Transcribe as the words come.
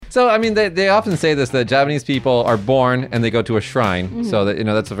So, I mean, they often say this, that Japanese people are born and they go to a shrine. So that,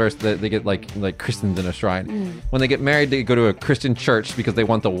 that's the verse that they get like christened in a shrine. When they get married, they go to a Christian church because they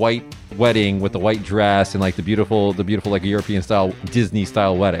want the white wedding with the white dress and like the beautiful like European style, Disney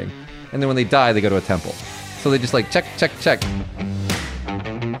style wedding. And then when they die, they go to a temple. So they just like check.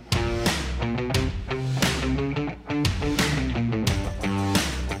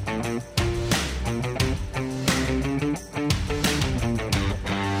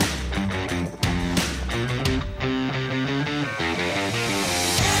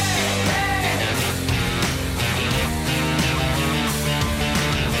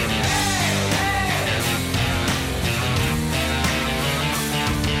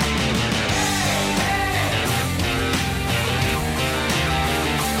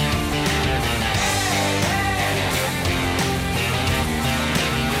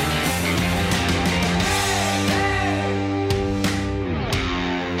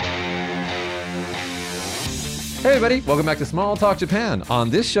 Hey everybody, welcome back to Small Talk Japan. On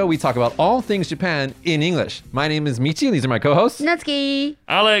this show, we talk about all things Japan in English. My name is Michi, and these are my co-hosts, Natsuki,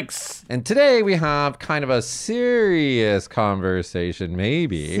 Alex. And today we have kind of a serious conversation,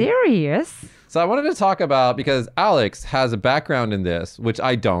 maybe. Serious? So I wanted to talk about, because Alex has a background in this, which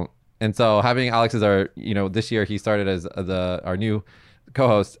I don't. And so having Alex as our, this year he started as our new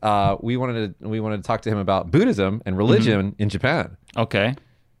co-host. We wanted to talk to him about Buddhism and religion in Japan. Okay.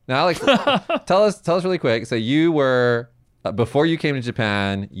 Now, Alex, tell us really quick. So you were, before you came to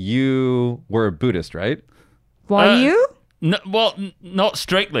Japan, you were a Buddhist, right? Were you? No, well, not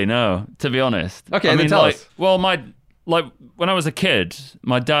strictly, no, to be honest. Okay, then tell us. Well, when I was a kid,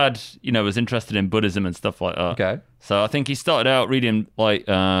 my dad, was interested in Buddhism and stuff like that. Okay. So I think he started out reading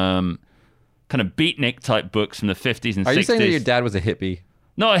kind of beatnik type books from the 50s and 60s. Are you saying that your dad was a hippie?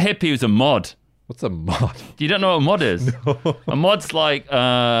 Not a hippie, he was a mod. What's a mod? You don't know what a mod is? No. A mod's like,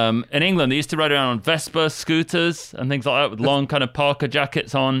 in England, they used to ride around on Vespa scooters and things like that with long kind of parka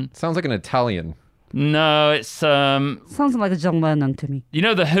jackets on. Sounds like an Italian. No, it's... Sounds like John Lennon to me. You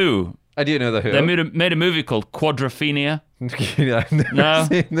know The Who? I do know The Who. They made a movie called Quadrophenia. Yeah, I've never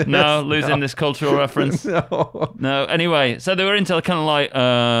seen this. No, losing this cultural reference. No. Anyway, so they were into kind of like,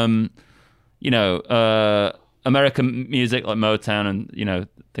 American music like Motown and,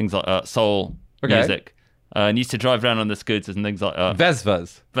 things like that, soul music. And used to drive around on the scooters and things like that.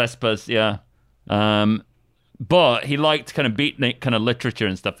 Vespas, yeah. But he liked kind of beatnik kind of literature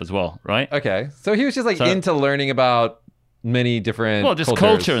and stuff as well, right? Okay. So he was just into learning about many different just cultures.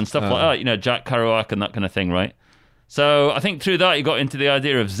 Culture and stuff like that, Jack Kerouac and that kind of thing, right? So I think through that he got into the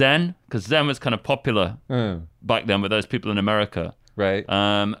idea of Zen, because Zen was kind of popular back then with those people in America. Right.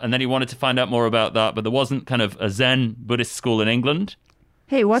 And then he wanted to find out more about that, but there wasn't kind of a Zen Buddhist school in England.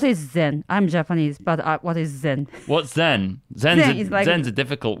 Hey, what is Zen? I'm Japanese, but what is Zen? What's Zen? Zen's a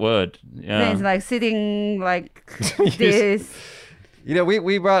difficult word. Yeah. Zen is like sitting like this.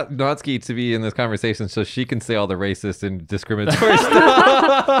 We brought Natsuki to be in this conversation so she can say all the racist and discriminatory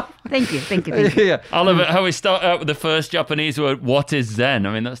stuff. Thank you. Yeah. I love it how we start out with the first Japanese word. What is Zen?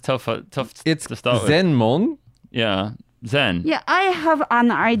 I mean, that's tough to start with. Zenmon? Yeah, Zen. Yeah, I have an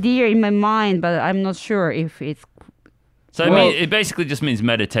idea in my mind, but I'm not sure if it's... So it basically just means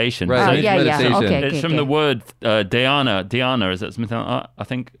meditation. Right, So meditation. Okay, it's from the word dhyana. Dhyana, is that something like that, I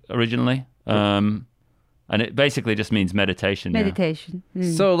think, originally? And it basically just means meditation. Meditation. Yeah.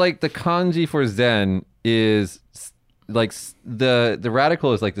 Mm. So like the kanji for Zen is like the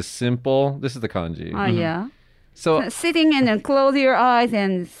radical is like the simple. This is the kanji. Yeah. So sitting and then close your eyes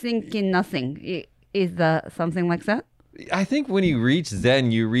and thinking nothing. Is that something like that? I think when you reach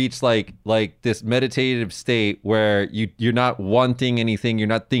Zen, you reach like this meditative state where you're not wanting anything, you're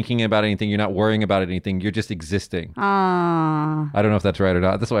not thinking about anything, you're not worrying about anything, you're just existing. I don't know if that's right or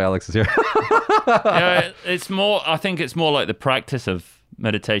not. That's why Alex is here. Yeah, I think it's more like the practice of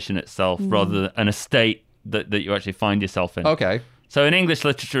meditation itself rather than a state that you actually find yourself in. Okay. So in English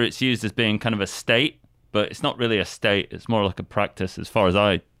literature, it's used as being kind of a state, but it's not really a state. It's more like a practice as far as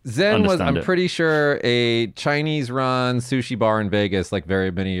I Zen was, understand I'm pretty sure, a Chinese-run sushi bar in Vegas like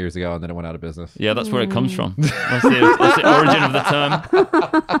very many years ago, and then it went out of business. Yeah, that's where it comes from. That's the origin of the term.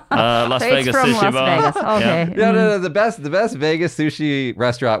 Las Vegas from Sushi Las Bar. Vegas. Okay. Yeah. No. The best Vegas sushi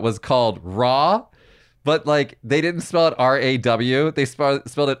restaurant was called Raw, but like they didn't spell it R-A-W. They spelled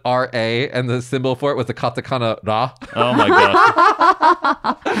it R-A, and the symbol for it was the katakana Ra. Oh my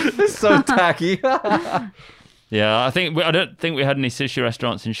god. It's so tacky. Yeah, I don't think we had any sushi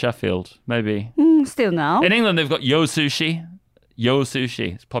restaurants in Sheffield. Maybe Still no. in England they've got Yo Sushi, Yo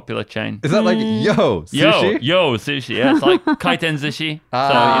Sushi. It's a popular chain. Is that like yo sushi? Yo Sushi. Yeah, it's like kaiten sushi.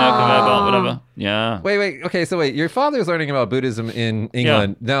 So, conveyor belt, whatever. Yeah. Wait. Okay, so wait. Your father's learning about Buddhism in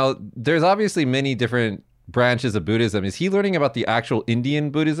England. Now, there's obviously many different branches of Buddhism. Is he learning about the actual Indian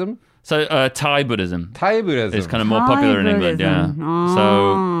Buddhism? So Thai Buddhism Thai Buddhism is kind of more Thai popular in England, Buddhism. yeah.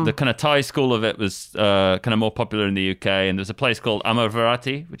 So the kind of Thai school of it was kind of more popular in the UK, and there's a place called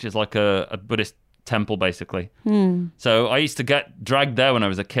Amaravati, which is like a Buddhist temple, basically. So I used to get dragged there when I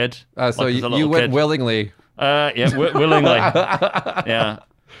was a kid. So like, as a you little went kid. willingly. Willingly. Yeah.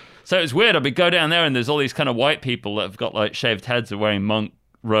 So it's weird. I'd go down there, and there's all these kind of white people that have got like shaved heads, are wearing monk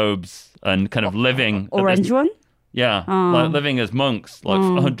robes, and kind of living. Orange one? Yeah, like living as monks, like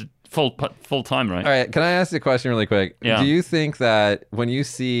 100 full time, right? All right, can I ask you a question really quick? Yeah. Do you think that when you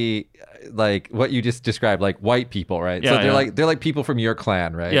see like what you just described, like white people, right? So Yeah, they're like people from your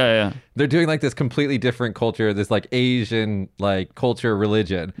clan, right? Yeah. They're doing like this completely different culture, this like Asian like culture,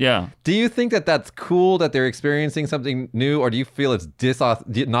 religion. Yeah. Do you think that that's cool that they're experiencing something new, or do you feel it's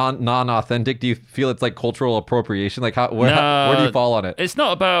non-authentic? Do you feel it's like cultural appropriation? Like where do you fall on it? It's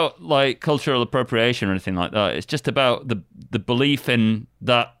not about like cultural appropriation or anything like that. It's just about the belief in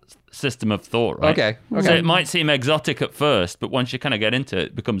that system of thought, right? Okay. So it might seem exotic at first, but once you kind of get into it,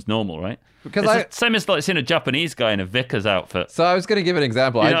 it becomes normal, right? Because it's the same as like seeing a Japanese guy in a vicar's outfit. So I was going to give an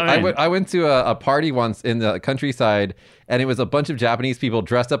example. You know what I mean? I went to a party once in the countryside, and it was a bunch of Japanese people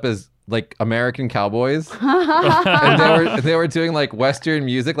dressed up as like American cowboys, and they were doing like Western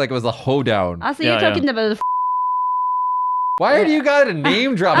music, like it was a hoedown. So you're talking about the Why do you gotta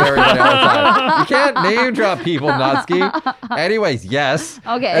name drop everybody all the time? You can't name drop people, Natsuki. Anyways, yes.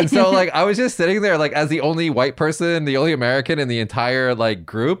 Okay. And so like I was just sitting there like as the only white person, the only American in the entire like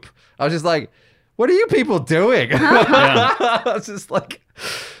group. I was just like, what are you people doing? I was just like,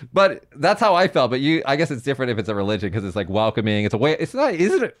 but that's how I felt. But I guess it's different if it's a religion because it's like welcoming. It's a way. It's not.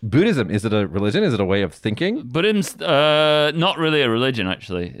 Is it Buddhism? Is it a religion? Is it a way of thinking? Buddhism's not really a religion,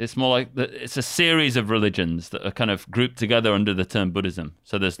 actually. It's more like it's a series of religions that are kind of grouped together under the term Buddhism.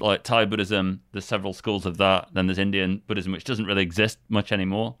 So there's like Thai Buddhism. There's several schools of that. Then there's Indian Buddhism, which doesn't really exist much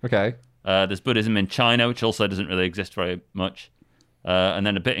anymore. Okay. There's Buddhism in China, which also doesn't really exist very much. And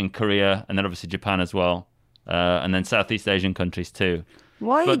then a bit in Korea, and then obviously Japan as well, and then Southeast Asian countries too.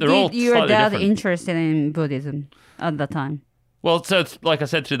 Why But they're all did your slightly dad different. interested in Buddhism at the time? Well, so like I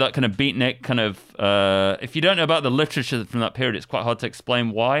said, through that kind of beatnik kind of, if you don't know about the literature from that period, it's quite hard to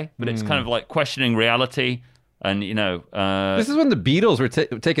explain why, but it's kind of like questioning reality, and This is when the Beatles were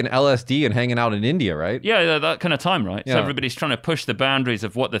taking LSD and hanging out in India, right? yeah, that kind of time, right? Yeah. So everybody's trying to push the boundaries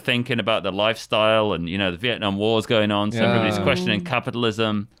of what they're thinking about their lifestyle, and the Vietnam War's going on, so everybody's questioning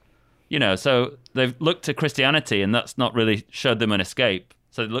capitalism, so they've looked to Christianity, and that's not really showed them an escape.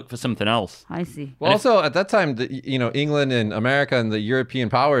 So they look for something else. I see. Well, also at that time, England and America and the European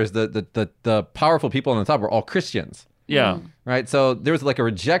powers, the powerful people on the top were all Christians. Yeah. Right. So there was like a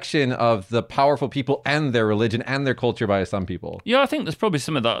rejection of the powerful people and their religion and their culture by some people. Yeah, I think there's probably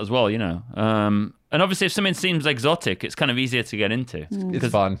some of that as well, And obviously, if something seems exotic, it's kind of easier to get into. It's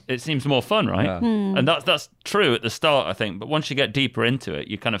fun. It seems more fun, right? Yeah. And that's true at the start, I think. But once you get deeper into it,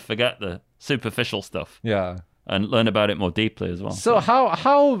 you kind of forget the superficial stuff Yeah. and learn about it more deeply as well. So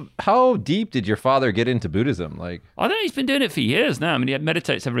how deep did your father get into Buddhism? Like, I think he's been doing it for years now. I mean, he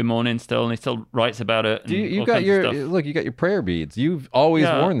meditates every morning still, and he still writes about it. And you all got kinds your of stuff. look, you got your prayer beads. You've always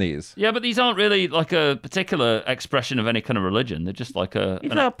Yeah. worn these. Yeah, but these aren't really like a particular expression of any kind of religion. They're just like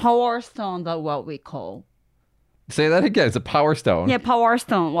It's a power stone, that what we call. Say that again. It's a power stone. Yeah, power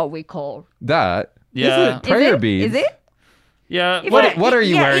stone, what we call. That. Yeah. Is it prayer Is it? beads? Is it? yeah. If well, I- what are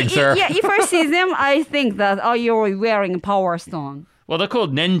you wearing, sir? Yeah, if I see them, I think that you're wearing a power stone. well, they're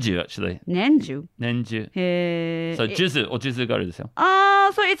called nenju actually. Nenju. Nenju. Eh, So jizu or jizu garu desu.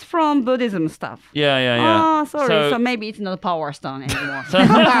 so it's from Buddhism stuff. Yeah. Sorry. So maybe it's not a power stone anymore.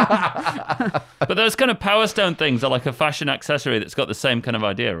 But those kind of power stone things are like a fashion accessory that's got the same kind of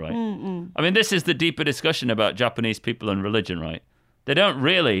idea, right? I mean, this is the deeper discussion about Japanese people and religion, right? They don't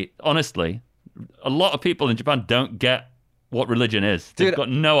really, honestly, a lot of people in Japan don't get what religion is. They've Dude, got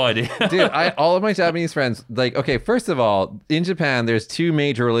no idea. Dude, all of my Japanese friends, like, okay, first of all, in Japan, there's two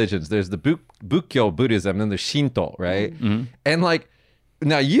major religions. There's the Bukkyo Buddhism, and then there's Shinto, right? And like,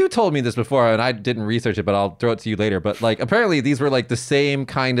 now you told me this before, and I didn't research it, but I'll throw it to you later. But like, apparently these were like the same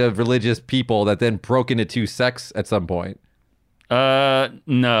kind of religious people that then broke into two sects at some point.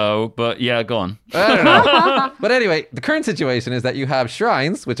 No, but yeah, go on. I don't know. But anyway, the current situation is that you have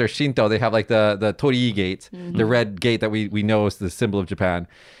shrines, which are Shinto. They have like the Torii gate, the red gate that we know is the symbol of Japan.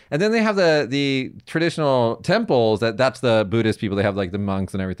 And then they have the traditional temples that's the Buddhist people. They have like the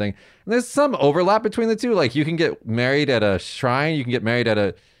monks and everything. And there's some overlap between the two. Like you can get married at a shrine. You can get married at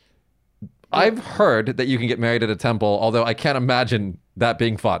a... I've heard that you can get married at a temple, although I can't imagine that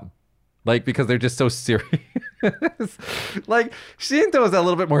being fun. Like, because they're just so serious. Like, Shinto is a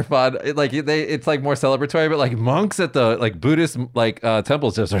little bit more fun. It's like more celebratory, but like monks at the like Buddhist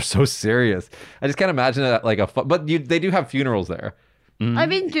temples just are so serious. I just can't imagine that like a fun, but they do have funerals there. I've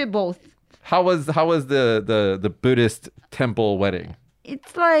been to both. How was the Buddhist temple wedding?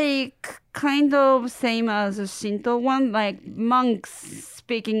 It's like kind of same as a Shinto one, like monks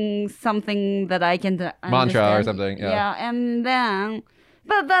speaking something that I can understand. Mantra or something. Yeah, and then.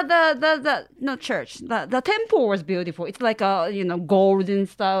 But the no church. The temple was beautiful. It's like a golden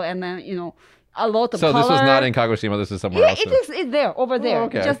style, and then a lot of So color. this was not in Kagoshima. This is somewhere else. It's there over there.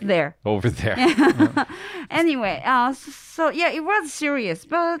 okay. Just there. Over there. Anyway, so yeah, it was serious.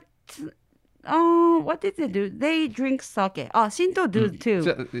 But what did they do? They drink sake. Shinto do too.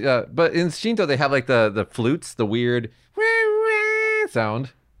 So, yeah, but in Shinto they have like the flutes, the weird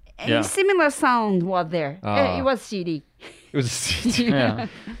sound. And similar sound was there. It was CD. It was a CD. Yeah.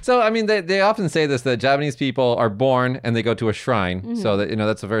 So I mean, they often say this, that Japanese people are born and they go to a shrine. So that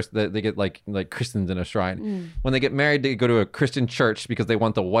that's the verse that they get like christened in a shrine. When they get married, they go to a Christian church because they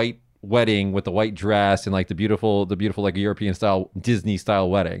want the white wedding with the white dress and like the beautiful like European style Disney style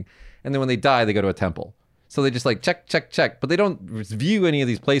wedding. And then when they die, they go to a temple. So they just like check, but they don't view any of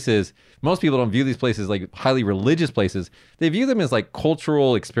these places. Most people don't view these places like highly religious places. They view them as like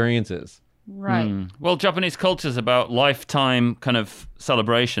cultural experiences. Right. Well, Japanese culture is about lifetime kind of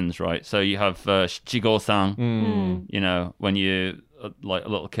celebrations, right? So you have Shichigo-san, when you like a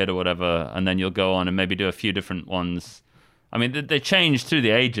little kid or whatever, and then you'll go on and maybe do a few different ones. I mean, they change through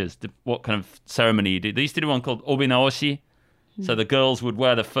the ages, what kind of ceremony you do. They used to do one called Obinaoshi. So the girls would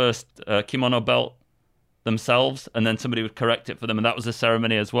wear the first kimono belt themselves, and then somebody would correct it for them, and that was a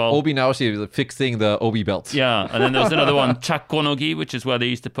ceremony as well. Obi naoshi was fixing the obi belts. Yeah, and then there was another one, Chakkonogi, which is where they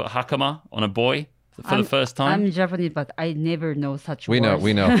used to put hakama on a boy for the first time. I'm Japanese, but I never know such We words.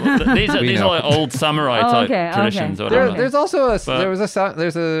 know. These are like old samurai type okay, traditions okay. or whatever. There's also But-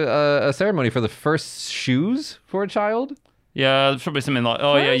 there's a ceremony for the first shoes for a child. Yeah, there's probably something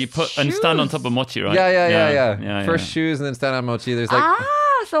like, you put and stand on top of mochi, right? Yeah. First shoes and then stand on mochi. There's like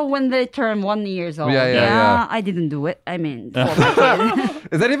So when they turn 1 year old. Yeah. I didn't do it. I mean, for my kid.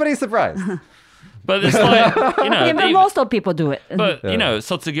 is anybody surprised? But it's like, Yeah, but most of people do it. but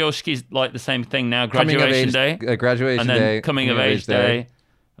Sotsugyoshiki is like the same thing now, graduation day. Graduation And then day. coming of age day.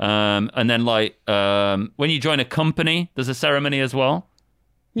 And then like when you join a company, there's a ceremony as well.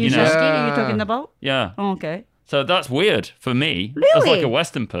 Nishiki, Yeah. you're talking about? Yeah. Okay. So that's weird for me as Really? like a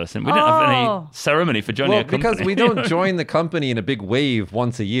Western person. We didn't have any ceremony for joining Well, a company. because we don't join the company in a big wave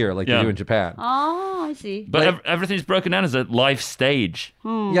once a year like they Yeah. do in Japan. Oh, I see. But everything's broken down as a life stage.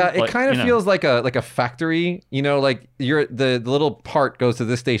 Yeah, it Like, kind of feels like a factory. Like the little part goes to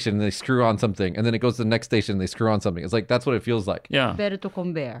this station and they screw on something, and then it goes to the next station and they screw on something. It's like that's what it feels like. Yeah. Belt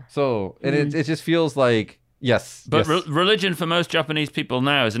conveyor. So and it just feels like yes. But yes. religion for most Japanese people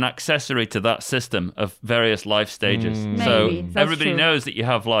now is an accessory to that system of various life stages. Mm. So Maybe, that's everybody true. knows that you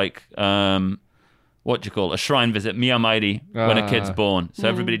have like what do you call it? A shrine visit, miyamairi, when a kid's born. So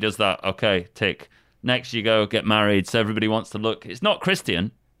everybody does that. Okay, tick. Next you go get married. So everybody wants to look. It's not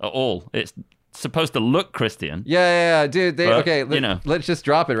Christian at all. It's supposed to look Christian. Yeah, dude. But, Let's just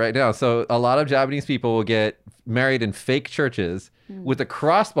drop it right now. So a lot of Japanese people will get married in fake churches with a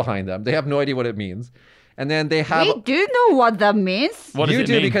cross behind them. They have no idea what it means, and then they have. We do know what that means. What does you it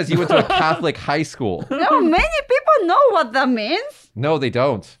do mean? because you went to a Catholic high school. No, many people know what that means. No, they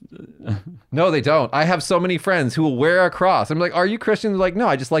don't. No, they don't. I have so many friends who will wear a cross. I'm like, are you Christian? They're like, no,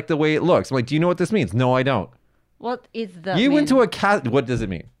 I just like the way it looks. I'm like, do you know what this means? No, I don't. What is that? You went mean? to a Catholic. What does it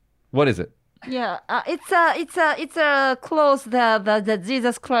mean? What is it? Yeah, it's a close that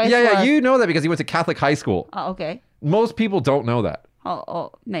Jesus Christ. Yeah, was. you know that because you went to Catholic high school. Okay. Most people don't know that.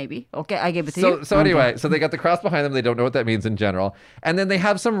 Oh, maybe. Okay, I give it to you. So anyway, so they got the cross behind them. They don't know what that means in general. And then they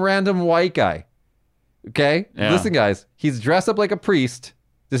have some random white guy. Okay? Yeah. Listen, guys. He's dressed up like a priest.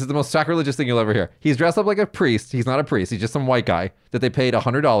 This is the most sacrilegious thing you'll ever hear. He's dressed up like a priest. He's not a priest. He's just some white guy that they paid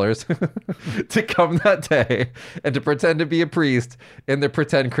 $100 to come that day and to pretend to be a priest in their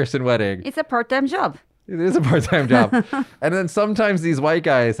pretend Christian wedding. It's a part-time job. It is a part-time job. And then sometimes these white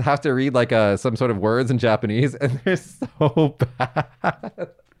guys have to read like some sort of words in Japanese, and they're so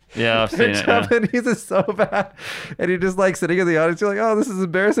bad. Yeah, I've seen it. Yeah. Japanese is so bad. And you're just like sitting in the audience. You're like, oh, this is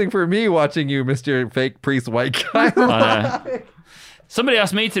embarrassing for me watching you, Mr. Fake Priest White Guy. I know. Somebody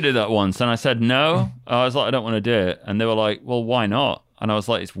asked me to do that once, and I said no. I was like, I don't want to do it. And they were like, well, why not? And I was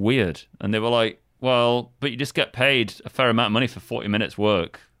like, it's weird. And they were like, well, but you just get paid a fair amount of money for 40 minutes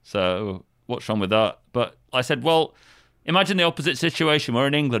work. So what's wrong with that? But I said, well, imagine the opposite situation. We're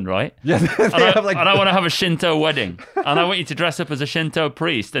in England, right? Yeah, And I want to have a Shinto wedding. And I want you to dress up as a Shinto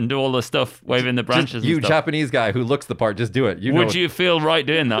priest and do all the stuff, waving the branches you and stuff. Japanese guy who looks the part, just do it. Would you feel right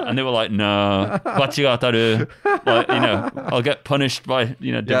doing that? And they were like, no, wachigataru. Like, I'll get punished by,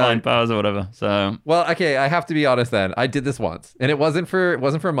 divine powers or whatever. So, Well, okay, I have to be honest then. I did this once, and it wasn't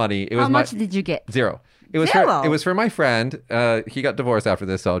for money. It was How much did you get? Zero. It was Zero? it was for my friend. He got divorced after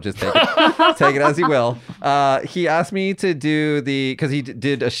this, so just take it, take it as he will. He asked me to do because he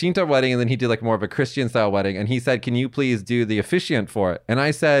did a Shinto wedding and then he did like more of a Christian style wedding, and he said, "Can you please do the officiant for it?" And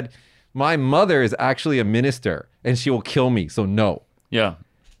I said, "My mother is actually a minister, and she will kill me, so no." yeah.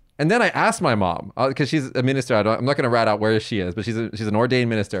 And then I asked my mom, because she's a minister. I'm not going to rat out where she is, but she's an ordained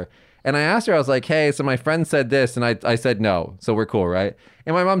minister. And I asked her, I was like, hey, so my friend said this, and I said no, so we're cool, right?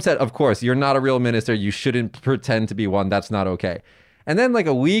 And my mom said, of course, you're not a real minister. You shouldn't pretend to be one. That's not okay. And then like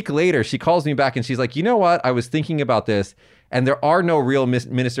a week later, she calls me back and she's like, you know what? I was thinking about this, and there are no real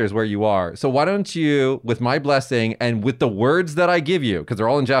ministers where you are. So why don't you, with my blessing and with the words that I give you, because they're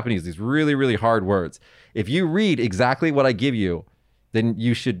all in Japanese, these really, really hard words, if you read exactly what I give you, then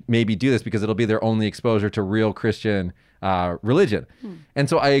you should maybe do this, because it'll be their only exposure to real Christian religion. And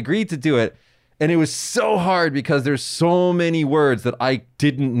so I agreed to do it. And it was so hard because there's so many words that I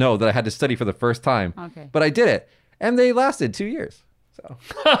didn't know that I had to study for the first time. Okay. But I did it. And they lasted 2 years. So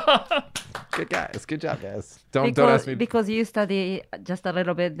good guys. Good job, guys. Don't ask me. Because you study just a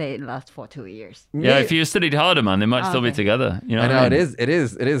little bit, they last for 2 years. Yeah, if you studied harder, man, they might still be Okay. together. You know I what know I mean?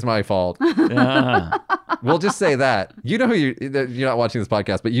 it is my fault. Yeah. We'll just say that. You know who you're not watching this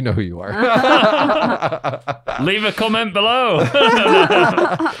podcast, but you know who you are. Leave a comment below.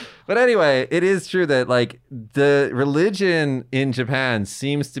 But anyway, it is true that like the religion in Japan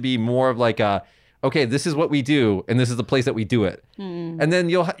seems to be more of like okay, this is what we do, and this is the place that we do it. And then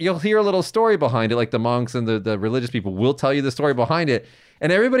you'll hear a little story behind it, like the monks and the religious people will tell you the story behind it,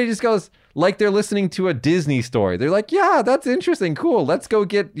 and everybody just goes like they're listening to a Disney story. They're like, yeah, that's interesting, cool. Let's go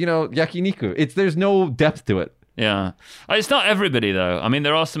get yakiniku. There's no depth to it. Yeah. It's not everybody, though. I mean,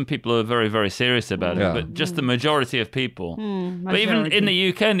 there are some people who are very, very serious about it, Yeah. but just the majority of people. But even in the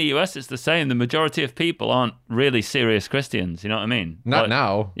UK and the US, it's the same. The majority of people aren't really serious Christians. You know what I mean? Not Like,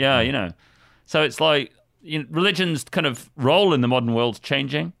 now. Yeah, So it's like religion's kind of role in the modern world's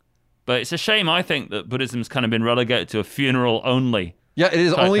changing. But it's a shame, I think, that Buddhism's kind of been relegated to a funeral only. Yeah, it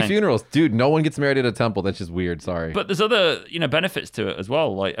is type only thing. funerals. Dude, no one gets married at a temple. That's just weird. Sorry. But there's other, benefits to it as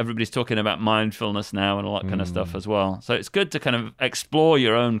well. Like everybody's talking about mindfulness now and all that kind of stuff as well. So it's good to kind of explore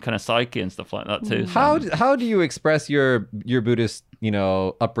your own kind of psyche and stuff like that too. So- How do you express your Buddhist,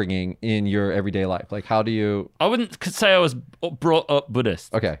 upbringing in your everyday life? Like, how do you? I wouldn't say I was brought up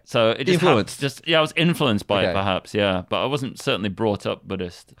Buddhist. Okay. So it just Influenced. I was influenced by Okay. it perhaps, yeah. But I wasn't certainly brought up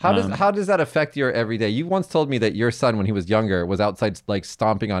Buddhist. How does that affect your everyday? You once told me that your son, when he was younger, was outside like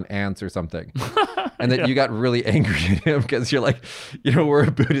stomping on ants or something, and that you got really angry at him because you're like, we're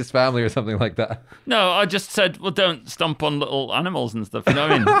a Buddhist family or something like that. No, I just said, well, don't stomp on little animals and stuff. You know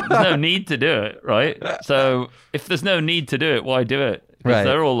what I mean? There's no need to do it, right? So if there's no need to do it, why do it? Because Right.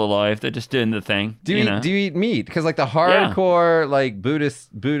 they're all alive. They're just doing the thing. Do you eat meat? Because like the hardcore like Buddhist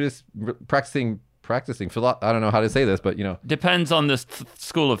practicing I don't know how to say this, but Depends on the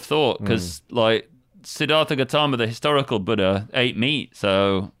school of thought, because like Siddhartha Gautama, the historical Buddha, ate meat.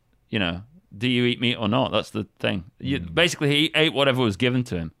 So, do you eat meat or not? That's the thing. Basically, he ate whatever was given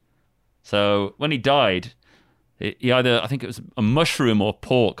to him. So when he died, he either, I think it was a mushroom or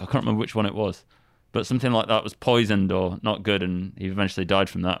pork. I can't remember which one it was. But something like that was poisoned or not good, and he eventually died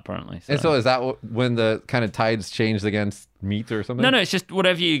from that, apparently. And so is that when the kind of tides changed against meat or something? No, it's just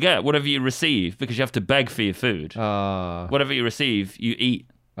whatever you get, whatever you receive, because you have to beg for your food. Whatever you receive, you eat.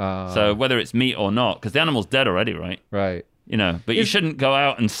 So whether it's meat or not, because the animal's dead already, right? Right. But you shouldn't go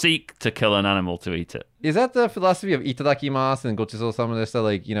out and seek to kill an animal to eat it. Is that the philosophy of itadakimasu and gochiso-sama desu?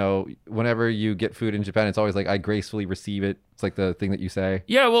 Like, whenever you get food in Japan, it's always like, I gracefully receive it. It's like the thing that you say.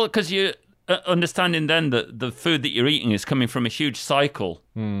 Yeah, well, because you understanding then that the food that you're eating is coming from a huge cycle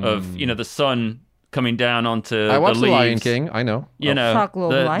of, the sun coming down onto I watched the The leaves. Lion King. I know.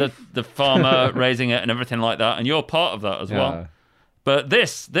 Cycle of life. the farmer raising it and everything like that, and you're part of that as well. But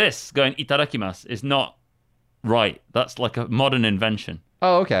this going itadakimasu is not right. That's like a modern invention.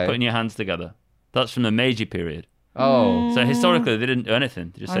 Oh, okay. Putting your hands together. That's from the Meiji period. Oh. So historically, they didn't do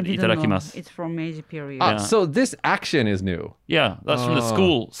anything. They just I said didn't know. itadakimasu. It's from Meiji period. Ah, so this action is new. Yeah, that's from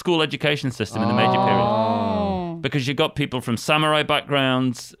the school education system in the Meiji period. Oh. Because you got people from samurai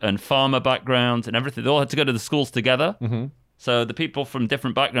backgrounds and farmer backgrounds and everything. They all had to go to the schools together. Mm-hmm. So the people from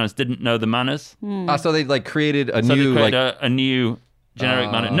different backgrounds didn't know the manners. So they like created a So new they like created a new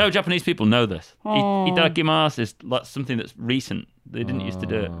generic manner. No Japanese people know this. Itadakimasu is like something that's recent. They didn't used to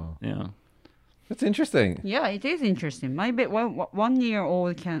do it. Yeah. That's interesting. Yeah, it is interesting. My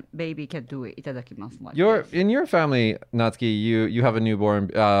 1-year-old baby can do it. Itadakimasu like this. In your family, Natsuki, you have a newborn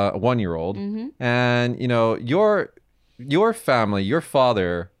 1-year-old, and you know your family, your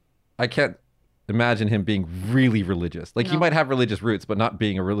father, I can't imagine him being really religious. Like he might have religious roots, but not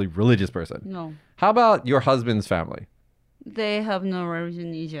being a really religious person. No. How about your husband's family? They have no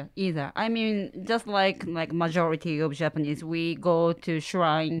religion either. I mean, just like majority of Japanese, we go to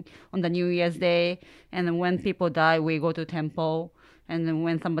shrine on the New Year's Day, and then when people die, we go to temple, and then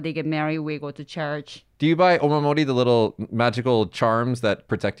when somebody get married, we go to church. Do you buy omamori, the little magical charms that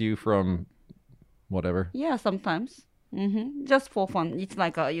protect you from whatever? Yeah, sometimes. Just for fun. It's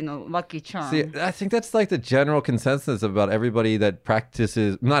like a lucky charm. See, I think that's like the general consensus about everybody that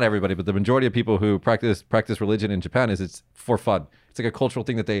practices, not everybody, but the majority of people who practice religion in Japan is it's for fun. It's like a cultural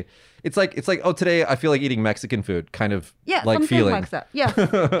thing that it's like, oh, today I feel like eating Mexican food kind of Yeah, like something feeling. like that. Yeah.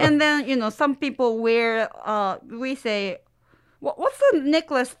 And then, some people wear, we say, what's the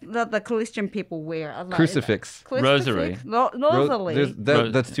necklace that the Christian people wear? Crucifix. Rosary. Rosary.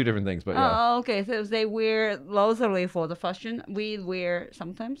 That's two different things, but yeah. Oh, okay. So they wear rosary for the fashion. We wear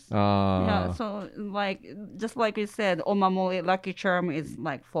sometimes. Yeah. So just like you said, omamori, lucky charm is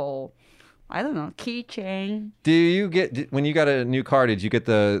like for, I don't know, keychain. When you got a new car, did you get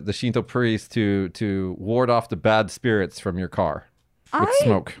the Shinto priest to ward off the bad spirits from your car with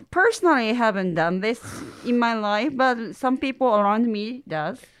smoke? Personally haven't done this in my life, but some people around me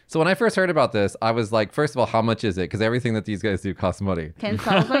does. So when I first heard about this, I was like, first of all, how much is it? Because everything that these guys do costs money.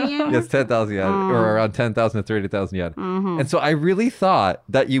 10,000 yen? Yes, 10,000 yen, or around 10,000 to 30,000 yen. And so I really thought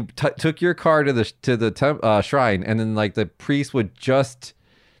that you took your car to the shrine, and then like the priest would just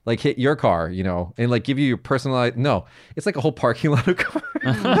like hit your car, and like give you your personalized. No, it's like a whole parking lot of cars.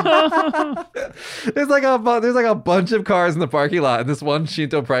 There's like a bunch of cars in the parking lot, and this one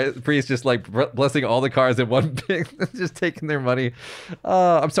Shinto priest just like blessing all the cars in one big, just taking their money.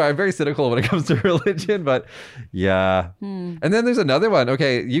 I'm sorry, I'm very cynical when it comes to religion, but yeah. And then there's another one.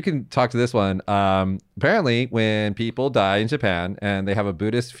 Okay, you can talk to this one. Apparently, when people die in Japan and they have a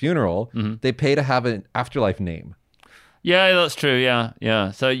Buddhist funeral, they pay to have an afterlife name. Yeah, that's true.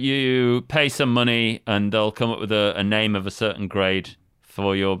 Yeah. So you pay some money and they'll come up with a name of a certain grade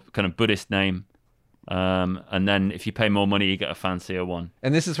for your kind of Buddhist name. And then if you pay more money, you get a fancier one.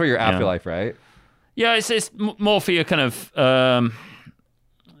 And this is for your afterlife, right? Yeah, it's more for your kind of...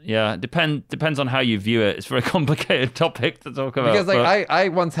 depends on how you view it. It's a very complicated topic to talk about. Because I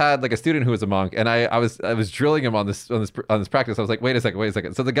once had like a student who was a monk, and I was drilling him on this practice. I was like, wait a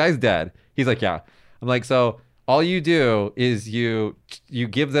second. So the guy's dead. He's like, yeah. I'm like, so all you do is you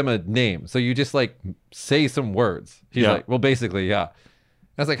give them a name. So you just like say some words. He's like, well, basically, yeah.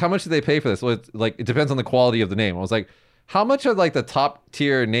 I was like, how much do they pay for this? Well, it depends on the quality of the name. I was like, how much are like the top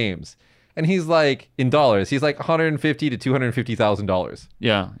tier names? And he's like, in dollars, he's like $150,000 to $250,000.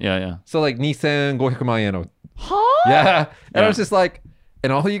 Yeah. So like 2,500 万yen. Huh? Yeah. And I was just like,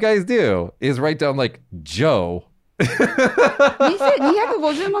 and all you guys do is write down like Joe.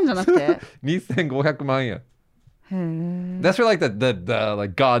 250万じゃなくて2,500万yen. That's for like the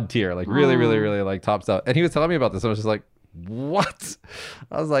like god tier, like really, really, really like top stuff. And he was telling me about this. And I was just like, what?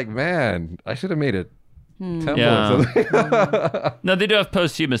 I was like, man, I should have made it. Temple or something. No, they do have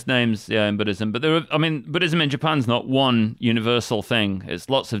posthumous names, in Buddhism. But Buddhism in Japan's not one universal thing. It's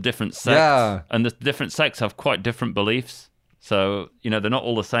lots of different sects, and the different sects have quite different beliefs. So they're not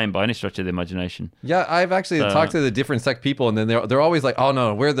all the same by any stretch of the imagination. Yeah, I've actually talked to the different sect people, and then they're always like, "Oh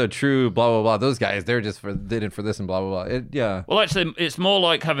no, we're the true blah blah blah. Those guys, they're just did it for this and blah blah blah." Yeah. Well, actually, it's more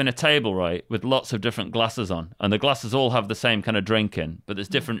like having a table, right, with lots of different glasses on, and the glasses all have the same kind of drink in, but there's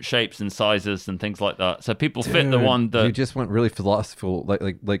different shapes and sizes and things like that. So people fit the one that you just went really philosophical,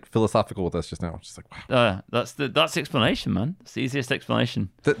 like philosophical with us just now. Just like, wow. That's the explanation, man. It's the easiest explanation.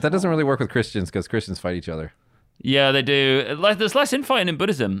 That doesn't really work with Christians because Christians fight each other. Yeah, they do. There's less infighting in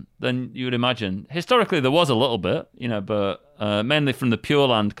Buddhism than you would imagine. Historically, there was a little bit, but mainly from the Pure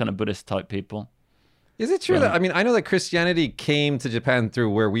Land kind of Buddhist type people. Is it true that, I know that Christianity came to Japan through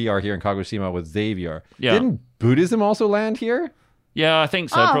where we are here in Kagoshima with Xavier. Yeah. Didn't Buddhism also land here? Yeah, I think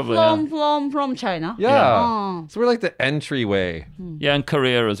so, Ah, probably. from China. Yeah. Oh. So we're like the entryway. Yeah, and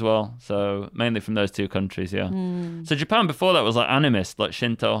Korea as well. So mainly from those two countries, yeah. So Japan before that was like animist, like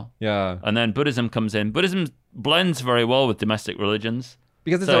Shinto. Yeah. And then Buddhism comes in. Buddhism blends very well with domestic religions.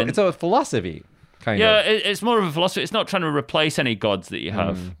 Because So- it's a philosophy, kind Yeah, of. it's more of a philosophy. It's not trying to replace any gods that you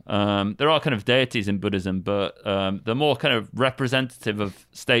have. There are kind of deities in Buddhism, but they're more kind of representative of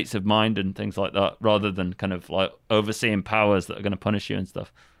states of mind and things like that, rather than kind of like overseeing powers that are going to punish you and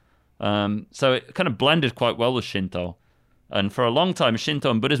stuff. So it kind of blended quite well with Shinto. And for a long time,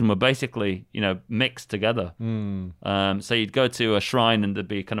 Shinto and Buddhism were basically, mixed together. So you'd go to a shrine and there'd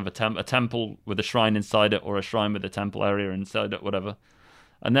be kind of a temple with a shrine inside it, or a shrine with a temple area inside it, whatever.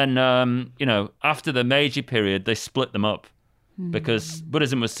 And then, after the Meiji period, they split them up because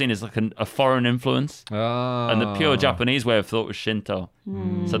Buddhism was seen as like a foreign influence, Oh. and the pure Japanese way of thought was Shinto.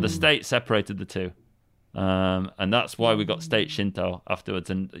 So the state separated the two. And that's why we got state Shinto afterwards.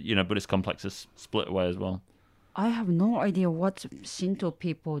 And, Buddhist complexes split away as well. I have no idea what Shinto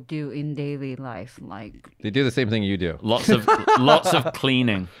people do in daily life. Like They do the same thing you do. Lots of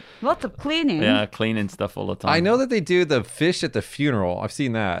cleaning. lots of cleaning. Yeah, cleaning stuff all the time. I know that they do the fish at the funeral. I've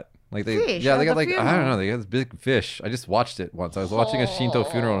seen that. Like Fish yeah, they at got the like I don't funeral? know, they got this big fish. I just watched it once. I was watching a Shinto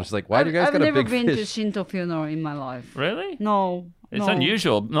funeral, and she's like, "Why do you guys I've got a never big been to fish?" Shinto funeral in my life. Really? No. It's no.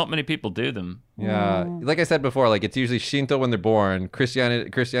 unusual. Not many people do them. Yeah, like I said before, like it's usually Shinto when they're born,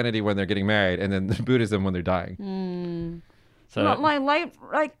 Christianity when they're getting married, and then Buddhism when they're dying. So Not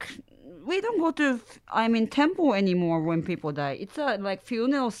like we don't go to temple anymore when people die. It's a like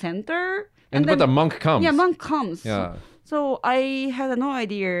funeral center. But then- the monk comes. Yeah, monk comes. Yeah. So I had no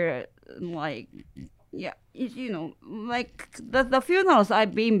idea, like, yeah, like the funerals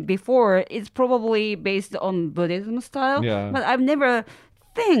I've been before, it's probably based on Buddhism style. Yeah. But I've never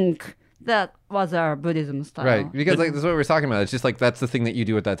think that was our Buddhism style. Right, because like that's what we were talking about. It's just like that's the thing that you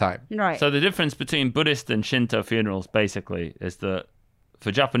do at that time. Right. So the difference between Buddhist and Shinto funerals basically is that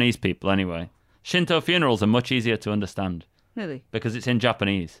for Japanese people anyway, Shinto funerals are much easier to understand Really? because it's in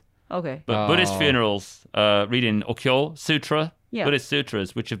Japanese. Okay. But Buddhist funerals, reading Okyo Sutra, Yeah. Buddhist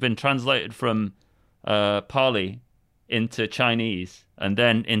sutras, which have been translated from Pali into Chinese and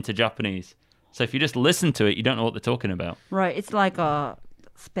then into Japanese. So if you just listen to it, you don't know what they're talking about. Right. It's like a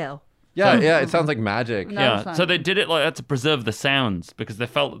spell. Yeah, yeah, it sounds like magic. No. Yeah, sound. so they did it like that to preserve the sounds because they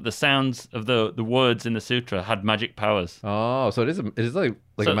felt that the sounds of the words in the sutra had magic powers. Oh, so it is like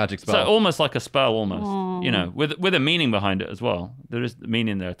So- a magic spell. So almost like a spell, almost. With a meaning behind it as well. There is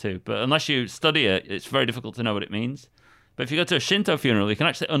meaning there too. But unless you study it, it's very difficult to know what it means. But if you go to a Shinto funeral, you can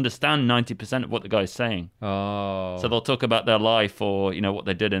actually understand 90% of what the guy's saying. Oh. So they'll talk about their life or what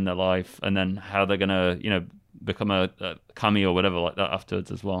they did in their life, and then how they're gonna become a kami or whatever like that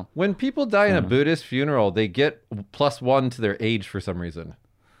afterwards as well. When people die in a Buddhist funeral, they get +1 to their age for some reason.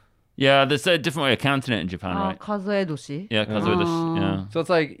 Yeah, there's a different way of counting it in Japan, Ah, right? kazuedoshi. Yeah, because of this. Yeah. So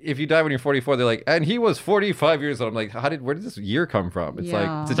it's like if you die when you're 44, they're like, and he was 45 years old. I'm like, where did this year come from? It's like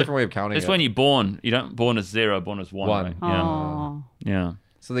Yeah. it's a different way of counting It's it. when you're born. You don't born as 0, born as 1. One. Right? Yeah. Oh. Yeah.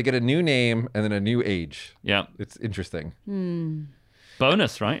 So they get a new name and then a new age. Yeah. It's interesting.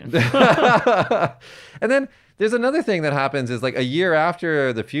 Bonus, right? And then there's another thing that happens is like a year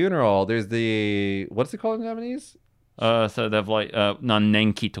after the funeral, there's the what's it called in Japanese? So they've like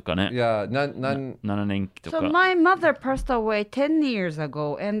nanenki took on it. Yeah, none. Nanenki took So my mother passed away 10 years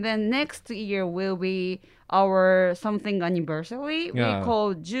ago, and then next year will be our something anniversary. Yeah. We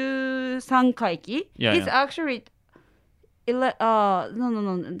call 13 kaiki. Yeah, It's yeah. actually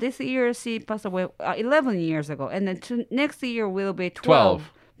no. This year she passed away 11 years ago, and then next year will be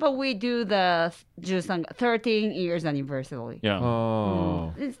 12. But we do the 13 years anniversary. Yeah.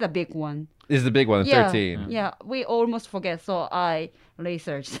 Oh, It's the big one. is the big one, 13. Yeah, we almost forget, so I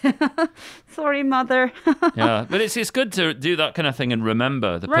researched. Sorry, mother. Yeah. But it's good to do that kind of thing and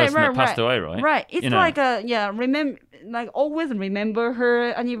remember the person that passed away, right? Right. It's You know. like always remember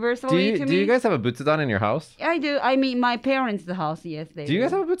her anniversary to Do me. you guys have a butsudan in your house? I do. I mean, my parents' house. Yes, they Do you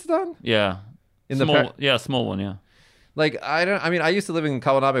guys have a butsudan? Yeah. In small, small one, yeah. Like I used to live in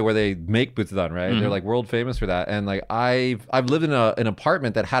Kawanabe where they make butsudan, right? They're like world famous for that. And like I've lived in an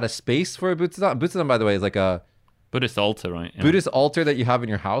apartment that had a space for a butsudan. Butsudan, by the way, is like a Buddhist altar, right? Yeah. Buddhist altar that you have in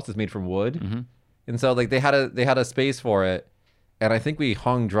your house is made from wood. And so like they had a space for it. And I think we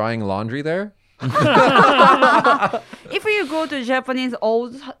hung drying laundry there. If you go to Japanese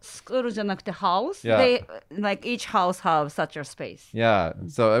old school じゃなくて house, Yeah. they like each house have such a space. Yeah.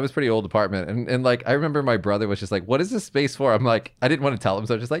 So it was a pretty old apartment. And like I remember my brother was just like, what is this space for? I'm like, I didn't want to tell him,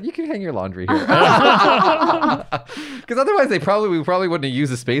 so I was just like, you can hang your laundry here. Because otherwise we probably wouldn't have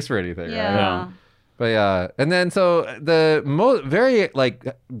used the space for anything, Yeah. right? Yeah. But yeah, and then so the very like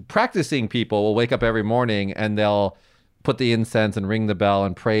practicing people will wake up every morning and they'll put the incense and ring the bell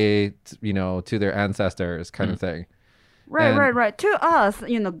and pray, to their ancestors, kind of thing. Right, And- right. To us,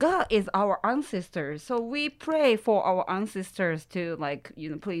 God is our ancestors. So we pray for our ancestors to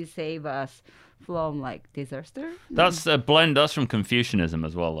please save us from disaster. That's a blend. That's from Confucianism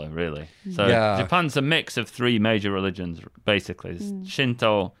as well, though, really. So Yeah. Japan's a mix of three major religions, basically. It's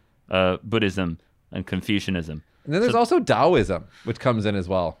Shinto, Buddhism, and Confucianism. And then there's also Taoism, which comes in as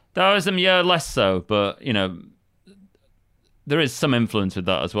well. Taoism, yeah, less so, but there is some influence with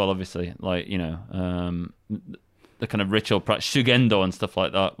that as well. Obviously, the kind of ritual practice, shugendo and stuff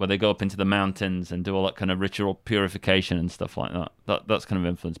like that, where they go up into the mountains and do all that kind of ritual purification and stuff like that. That's kind of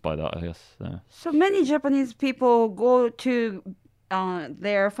influenced by that, I guess. So many Japanese people go to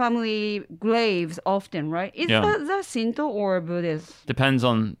their family graves often, right? Is Yeah. that Shinto or Buddhist? Depends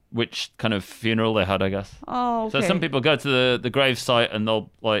on which kind of funeral they had, I guess. Oh, okay. So some people go to the grave site and they'll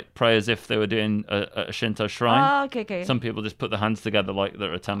pray as if they were doing a Shinto shrine. Ah, okay. Some people just put their hands together like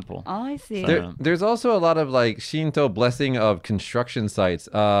they're a temple. Oh, I see. So- There's also a lot of Shinto blessing of construction sites.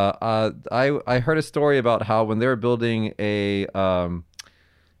 I heard a story about how when they were building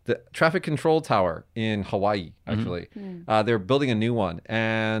the traffic control tower in Hawaii, actually, they're building a new one,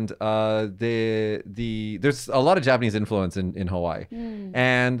 and there's a lot of Japanese influence in Hawaii.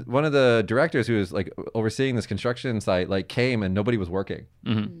 And one of the directors who was overseeing this construction site came and nobody was working,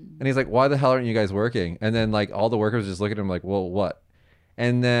 and he's like, "Why the hell aren't you guys working?" And then all the workers just look at him like, "Well, what?"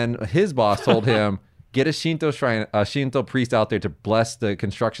 And then his boss told him, "Get a Shinto shrine, a Shinto priest out there to bless the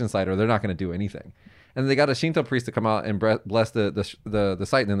construction site, or they're not going to do anything." And they got a Shinto priest to come out and bless the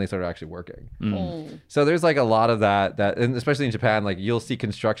site, and then they started actually working. Oh. So there's a lot of that, and especially in Japan, you'll see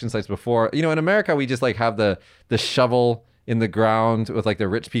construction sites before. In America, we just have the shovel in the ground with the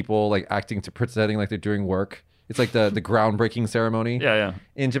rich people pretending like they're doing work. It's the groundbreaking ceremony. Yeah.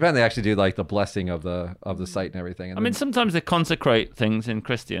 In Japan, they actually do the blessing of the site and everything. And I mean, then- sometimes they consecrate things in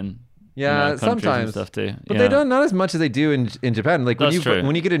Christian. yeah, countries and sometimes stuff too. But Yeah. they don't, not as much as they do in Japan. That's true.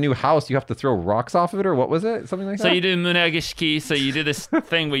 When you get a new house, you have to throw rocks off of it, or what was it? Something like So that. you do munagishiki. So you do this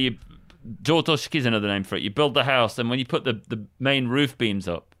thing where you jotoshiki is another name for it. You build the house, and when you put the main roof beams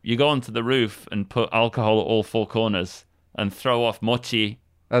up, you go onto the roof and put alcohol at all four corners and throw off mochi,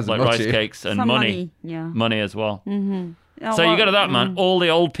 That's like mochi. rice cakes, and Some money Yeah. as well. Oh, So you well, go to that, man. All the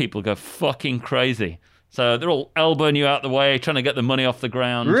old people go fucking crazy. So they're all elbowing you out the way, trying to get the money off the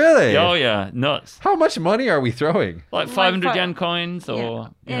ground. Really? Oh yeah, nuts. How much money are we throwing? Like Like 500 fi- yen coins,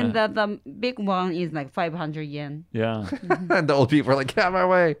 or And the big one is 500 yen. yeah, And the old people are like, "Get out of my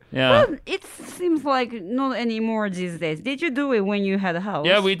way." yeah. But it seems like not anymore these days. Did you do it when you had a house?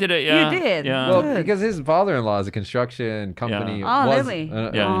 Yeah, we did it. Yeah, You did? Yeah. Well, Good. because his father-in-law is a construction company. Yeah. Oh, was really?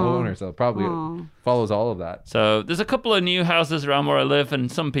 an Yeah. owner, so probably Oh. follows all of that. So there's a couple of new houses around where I live, and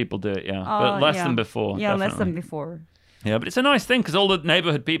some people do it, yeah, but less yeah. than before. Yeah, less definitely. than before. Yeah, but it's a nice thing because all the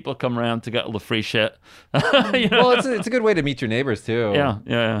neighborhood people come around to get all the free shit. Well, it's a good way to meet your neighbors too.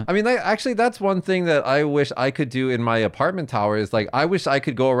 Yeah. I mean, actually, that's one thing that I wish I could do in my apartment tower is I wish I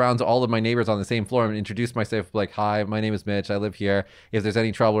could go around to all of my neighbors on the same floor and introduce myself like, "Hi, my name is Mitch. I live here. If there's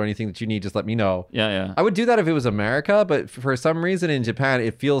any trouble or anything that you need, just let me know." Yeah. I would do that if it was America, but for some reason in Japan,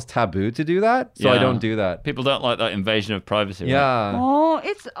 it feels taboo to do that. So I Yeah. don't do that. People don't like that invasion of privacy. Right? Yeah. Oh,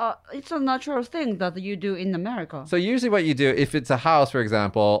 it's a natural thing that you do in America. So usually what you do, if it's a house, for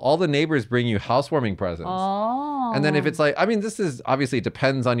example, all the neighbors bring you housewarming presents. Oh. And then if it's this is obviously it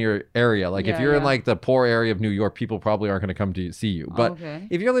depends on your area. If Yeah, you're in yeah. the poor area of New York, people probably aren't going to come to see you. But Okay.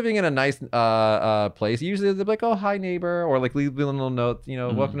 if you're living in a nice place, usually they'll be like, "Oh, hi neighbor," or leave a little note,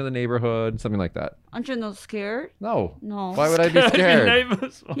 "Welcome to the neighborhood," something like that. Aren't you not scared? No. No. Why would I be scared?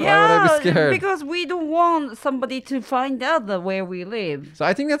 Neighbors. Why would I be scared? Because we don't want somebody to find out where we live. So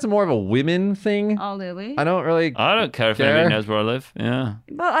I think that's more of a women thing. Oh, really? I don't really. I don't care if Care? anybody knows where I live. Yeah.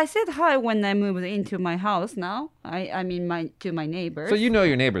 But I said hi when I moved into my house now. I mean to my neighbors. So you know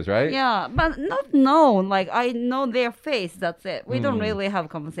your neighbors, right? Yeah, but not known. I know their face. That's it. We don't really have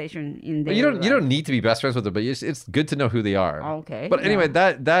conversation in there. But you don't need to be best friends with them, but it's good to know who they are. Okay, But anyway,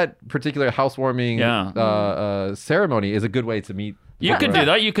 yeah. that particular housewarming ceremony is a good way to meet. You could do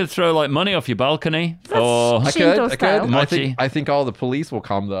that. You could throw money off your balcony. That's Or Shinto I style. could. Mochi. I think all the police will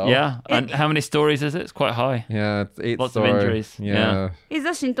come though. yeah. And how many stories is it? It's quite high. Yeah, it's 8 Lots of story. injuries. Yeah. Is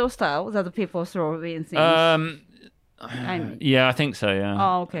a Shinto style that the people throw in things? I mean, Yeah, I think so. Yeah.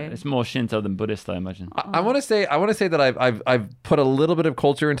 Oh, okay. It's more Shinto than Buddhist, I imagine. I want to say that I've put a little bit of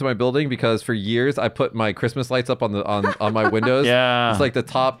culture into my building because for years I put my Christmas lights up on my windows. Yeah. It's the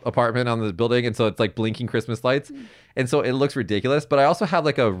top apartment on the building, and so it's blinking Christmas lights. And so it looks ridiculous. But I also have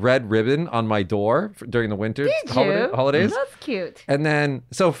like a red ribbon on my door during the winter Did you? holidays. That's cute. And then,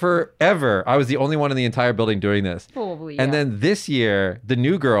 so forever, I was the only one in the entire building doing this. Probably. And yeah. then this year, the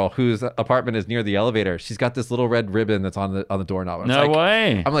new girl whose apartment is near the elevator, she's got this little red ribbon that's on the doorknob. No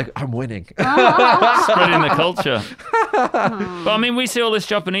way. I'm like, I'm winning. Spreading the culture. But I mean, we see all this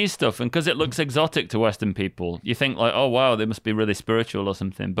Japanese stuff, and because it looks exotic to Western people, you think like, oh wow, they must be really spiritual or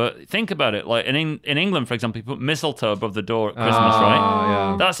something. But think about it, like in England, for example, you put mistletoe above the door at Christmas,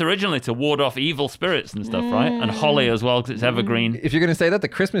 right? Yeah. That's originally to ward off evil spirits and stuff, right? And holly as well, because it's evergreen. If you're going to say that, the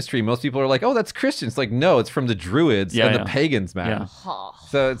Christmas tree, most people are like, oh, that's Christian. It's like, no, it's from the Druids and the pagans, man. Yeah.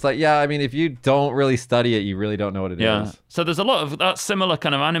 So it's like, yeah, I mean, if you don't really study it, you really don't know what it is. So there's a lot of that similar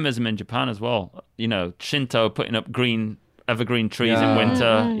kind of animism in Japan as well. You know, Shinto putting up evergreen trees in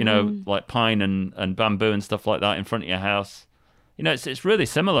winter, you know, like pine and bamboo and stuff like that in front of your house. You know, it's really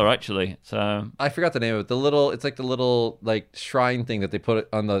similar actually. So I forgot the name of it. It's like the little like shrine thing that they put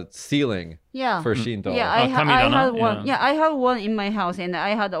on the ceiling for Shinto. Yeah, I Kamidana, had one. Yeah, I had one in my house, and I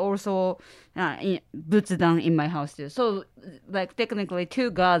had also Butsudan in my house too. So, like technically, two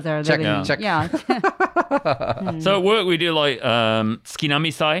gods are living. Check. Yeah. So at work we do like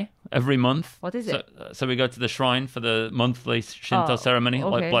Tsukinami-sai every month. What is it? So we go to the shrine for the monthly Shinto ceremony,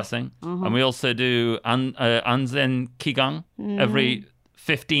 like blessing. And we also do Anzen Kigan every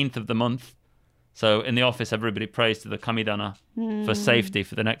 15th of the month. So in the office, everybody prays to the Kamidana for safety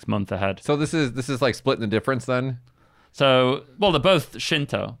for the next month ahead. So this is like splitting the difference then? So, well, they're both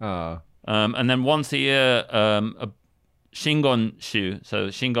Shinto. Oh. And then once a year, a Shingon Shu, so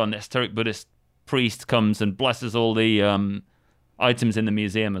Shingon esoteric Buddhist priest comes and blesses all the items in the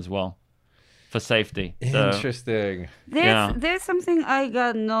museum as well for safety. Interesting. There's something I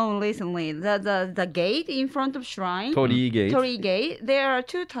got known recently. The gate in front of shrine. Torii gate. Torii gate. There are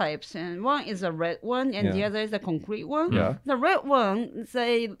two types, and one is a red one, and the other is a concrete one. Yeah. The red one,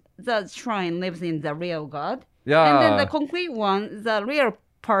 the shrine lives in the real god. Yeah. And then the concrete one, the real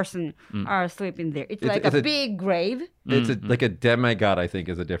person are sleeping there. It's like a big grave. It's like a demigod, I think,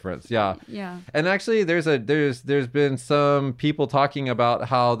 is a difference. Yeah. Yeah. And actually, there's been some people talking about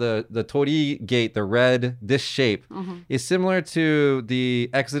how the Torii gate, this shape, is similar to the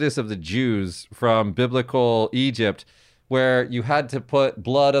exodus of the Jews from biblical Egypt, where you had to put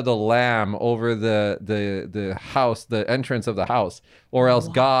blood of the lamb over the house, the entrance of the house, or else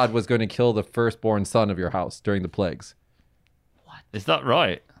God was going to kill the firstborn son of your house during the plagues. Is that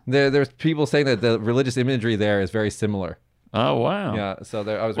right? There's people saying that the religious imagery there is very similar. Oh, wow. Yeah, so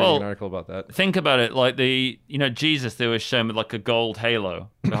I was reading an article about that. Think about it, like Jesus, they always show him with like a gold halo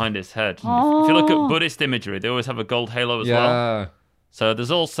behind his head. If you look at Buddhist imagery, they always have a gold halo as well. So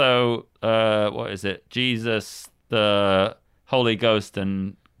there's also, what is it? Jesus, the Holy Ghost,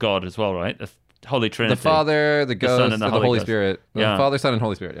 and God as well, right? The Holy Trinity. The Father, the Ghost, Son, and the Holy Holy Ghost. Spirit. The Father, Son, and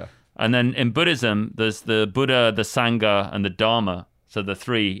Holy Spirit, yeah. And then in Buddhism, there's the Buddha, the Sangha, and the Dharma. So the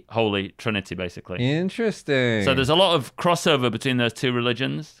three holy trinity, basically. Interesting. So there's a lot of crossover between those two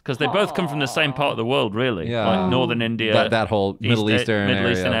religions because they both come from the same part of the world, really. Yeah. Like northern India. That whole Middle Eastern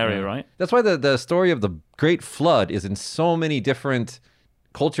area, right? That's why the story of the Great Flood is in so many different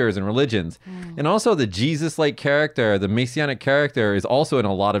cultures and religions. And also the Jesus-like character, the Messianic character, is also in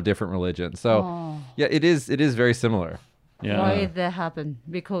a lot of different religions. So yeah, it is very similar. Yeah. Why did that happen?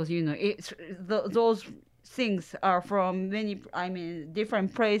 Because those things are from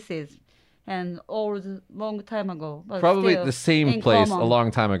different places and all long time ago. But Probably still the same in place common. a long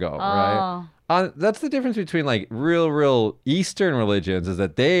time ago, right? That's the difference between like real Eastern religions, is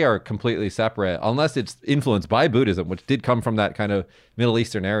that they are completely separate unless it's influenced by Buddhism, which did come from that kind of Middle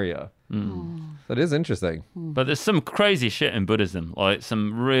Eastern area. That is interesting. But there's some crazy shit in Buddhism, like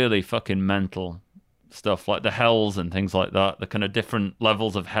some really fucking mental stuff, like the hells and things like that, the kind of different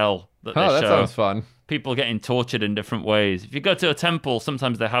levels of hell that they show. That sounds fun. People getting tortured in different ways. If you go to a temple,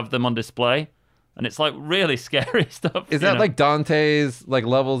 sometimes they have them on display, and it's like really scary stuff. Is that like Dante's like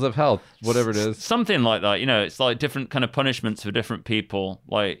levels of hell, whatever it is? Something like that. It's like different kind of punishments for different people.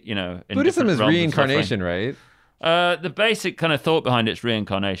 Like in Buddhism different is realms of reincarnation, right? The basic kind of thought behind it's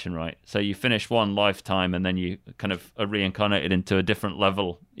reincarnation, right? So you finish one lifetime and then you kind of are reincarnated into a different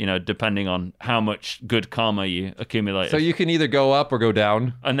level, depending on how much good karma you accumulate. So you can either go up or go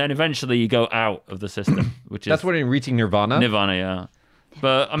down. And then eventually you go out of the system, which is... That's when you're reaching nirvana? Nirvana, yeah.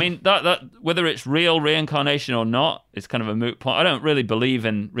 But, I mean, that whether it's real reincarnation or not, it's kind of a moot point. I don't really believe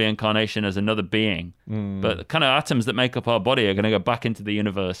in reincarnation as another being. But the kind of atoms that make up our body are going to go back into the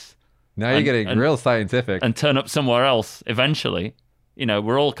universe. Now you're getting real scientific. And turn up somewhere else eventually.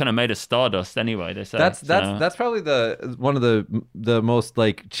 we're all kind of made of stardust anyway. They say That's probably one of the most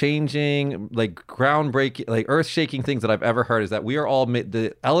like changing, like groundbreaking, like earth shaking things that I've ever heard is that we are all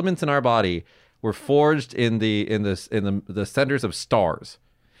the elements in our body were forged in the centers of stars,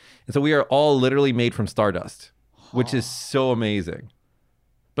 and so we are all literally made from stardust, which is so amazing.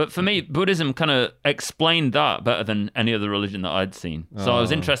 But for me, Buddhism kind of explained that better than any other religion that I'd seen. So I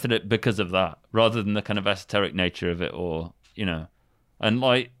was interested in it because of that, rather than the kind of esoteric nature of it, or and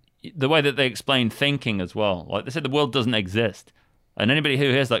like the way that they explain thinking as well. Like they said, the world doesn't exist, and anybody who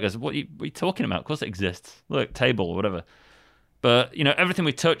hears that goes, "What are you talking about? Of course it exists. Look, table or whatever." But everything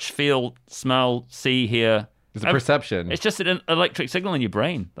we touch, feel, smell, see, hear. It's a perception. It's just an electric signal in your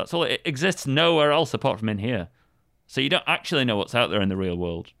brain. That's all. It exists nowhere else apart from in here. So you don't actually know what's out there in the real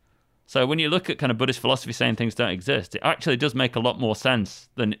world. So when you look at kind of Buddhist philosophy saying things don't exist, it actually does make a lot more sense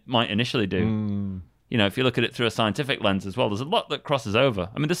than it might initially do. If you look at it through a scientific lens as well, there's a lot that crosses over.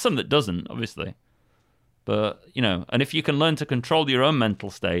 I mean, there's some that doesn't, obviously. But, and if you can learn to control your own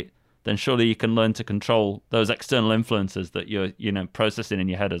mental state, then surely you can learn to control those external influences that you're, processing in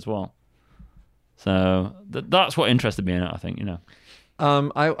your head as well. So that's what interested me in it, I think,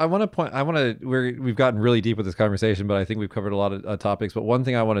 I want to point. We've gotten really deep with this conversation, but I think we've covered a lot of topics. But one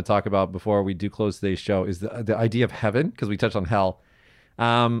thing I want to talk about before we do close today's show is the idea of heaven, because we touched on hell.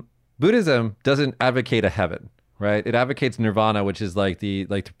 Buddhism doesn't advocate a heaven, right? It advocates nirvana, which is like the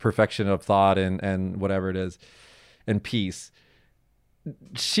perfection of thought and whatever it is, and peace.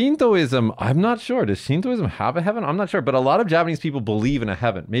 Shintoism, I'm not sure. Does Shintoism have a heaven? I'm not sure. But a lot of Japanese people believe in a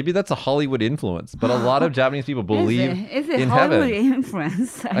heaven. Maybe that's a Hollywood influence, but a lot of Japanese people believe is it in Hollywood heaven.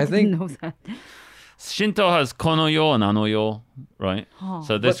 influence? I think- didn't know that. Shinto has kono-yo and ano-yo, right?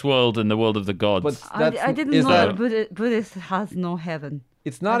 So this world and the world of the gods. But I didn't is know that- that Buddhist has no heaven.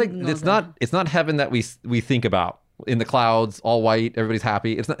 It's not. I didn't know that. It's not heaven that we think about in the clouds, all white, everybody's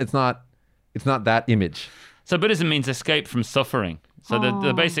happy. It's not that image. So Buddhism means escape from suffering. So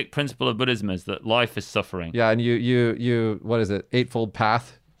the basic principle of Buddhism is that life is suffering. Yeah, and you what is it? Eightfold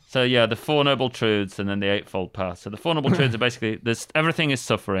Path. So yeah, the Four Noble Truths and then the Eightfold Path. So the Four Noble Truths are basically everything is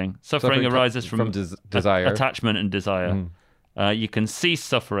suffering. Suffering arises from desire, attachment and desire. You can cease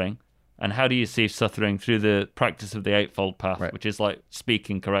suffering. And how do you cease suffering? Through the practice of the Eightfold Path, Right. which is like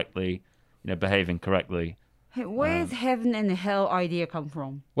speaking correctly, behaving correctly. Hey, where is heaven and hell idea come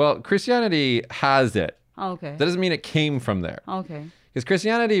from? Well, Christianity has it. Okay. That doesn't mean it came from there. Okay. Because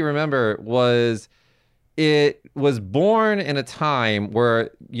Christianity, remember, was born in a time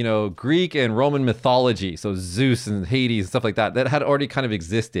where, Greek and Roman mythology, so Zeus and Hades and stuff like that had already kind of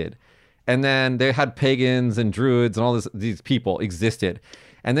existed. And then they had pagans and druids and all these people existed.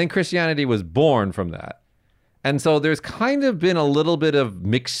 And then Christianity was born from that. And so there's kind of been a little bit of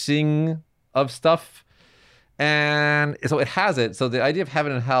mixing of stuff. And so it has it. So the idea of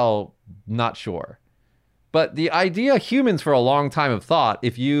heaven and hell, not sure. But the idea humans for a long time have thought,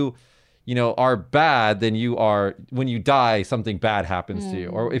 if you are bad, then when you die, something bad happens to you.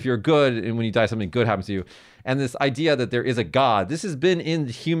 Or if you're good and when you die, something good happens to you. And this idea that there is a God, this has been in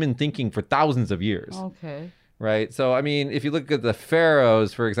human thinking for thousands of years. Okay. Right. So, I mean, if you look at the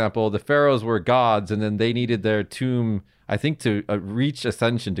pharaohs, for example, the pharaohs were gods and then they needed their tomb, I think, to reach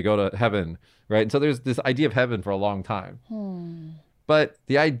ascension to go to heaven. Right. And so there's this idea of heaven for a long time. But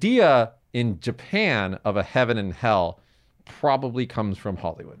the idea in Japan of a heaven and hell probably comes from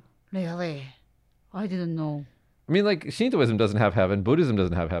Hollywood. Really? I didn't know. I mean, like Shintoism doesn't have heaven, Buddhism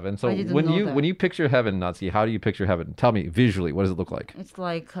doesn't have heaven. So I didn't know that. when you picture heaven, Natsuki, how do you picture heaven? Tell me visually, what does it look like? It's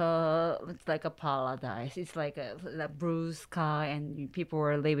like a paradise. It's like a blue sky, and people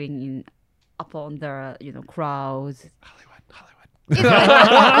were living in upon the crowds. Hollywood.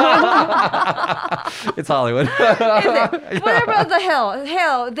 It's Hollywood. What about the hell?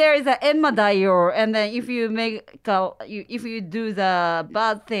 Hell, there is an Emma Dyer, and then if you if you do the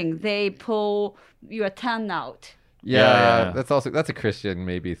bad thing, they pull your tongue out. Yeah. That's a Christian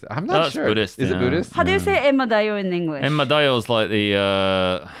maybe. I'm not That's sure. Buddhist, Is it yeah. Buddhist? How do you say Emma Dyer in English? And Madayo's like the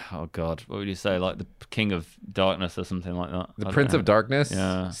oh god, what would you say? Like the king of darkness or something like that. The Prince of Darkness?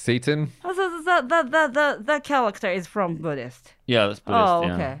 Yeah. Satan? Oh, so that character is from Buddhist. Yeah, that's Buddhist. Oh,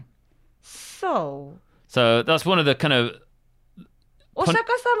 yeah. okay. So So that's one of the kind of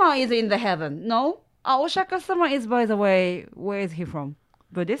Oshaka-sama is in the heaven. No? Oshaka-sama is, by the way, where is he from?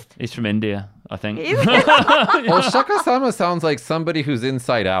 Buddhist? he's from India, I think. Is he? Oshaka-sama sounds like somebody who's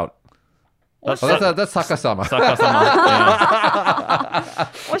inside out. That's That's Saka-sama. Sakasama. Yeah.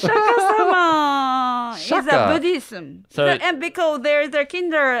 Oshaka-sama is Shaka. a Buddhism. So- And because there is a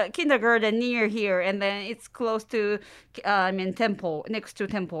kindergarten near here, and then it's close to, temple, next to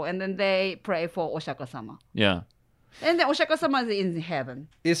temple, and then they pray for Oshaka-sama. Yeah. And then Oshaka-sama is in heaven.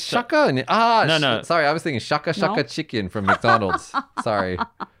 Is Shaka? No. Sorry, I was thinking Shaka No? chicken from McDonald's. Sorry.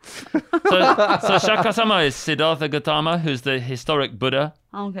 So Shaka-sama is Siddhartha Gautama, who's the historic Buddha.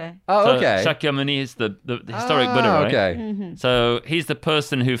 Okay. Oh, So okay. Shakyamuni is the historic Buddha, right? Okay. So he's the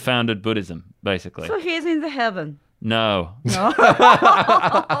person who founded Buddhism, basically. So he's in the heaven. No, No.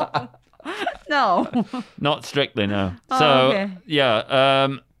 No. not strictly, no. Oh, So, okay. yeah,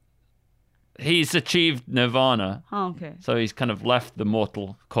 he's achieved nirvana. Okay. So he's kind of left the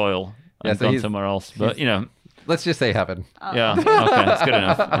mortal coil and Yeah, so gone he's- somewhere else. But, you know, Let's just say heaven. yeah, okay, that's good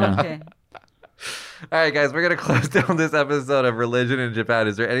enough. Yeah. Okay. All right, guys, we're gonna close down this episode of religion in Japan.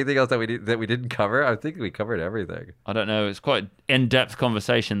 Is there anything else that we didn't cover? I think we covered everything. I don't know. It's quite in-depth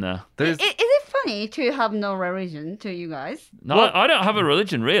conversation there. There's Is it funny to have no religion to you guys? No, I don't have a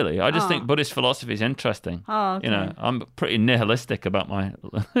religion really. I just Oh. think Buddhist philosophy is interesting. Oh, okay. You know, I'm pretty nihilistic about my.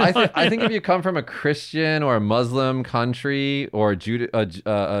 I think if you come from a Christian or a Muslim country or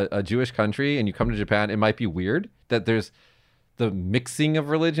a Jewish country and you come to Japan, it might be weird that there's the mixing of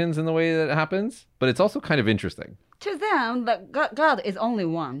religions in the way that it happens, but it's also kind of interesting. To them, the God is only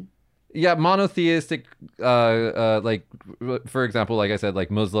one. Yeah, monotheistic, like for example, like I said, like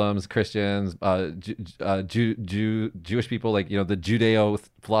Muslims, Christians, Jewish people, like the Judeo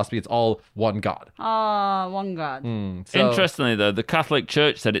philosophy. It's all one God. One God. So- Interestingly, though, the Catholic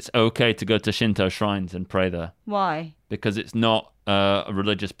Church said it's okay to go to Shinto shrines and pray there Why? because it's not a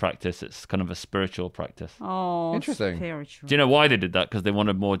religious practice; it's kind of a spiritual practice. Oh, Interesting. Spiritual. Do you know why they did that? Because they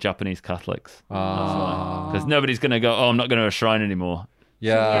wanted more Japanese Catholics. Because nobody's going to go, oh, I'm not going to a shrine anymore.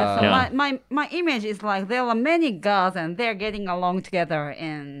 Yeah, so Yeah. my image is like there are many gods and they're getting along together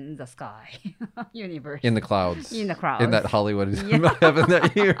in the sky, universe. in the clouds, In the clouds. in that Hollywood heaven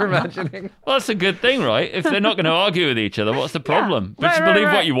that you're imagining. Well, that's a good thing, right? If they're not going to argue with each other, what's the problem? But Right, just right, believe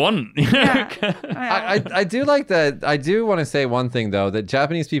right. what you want. I do like that. I do want to say one thing though, that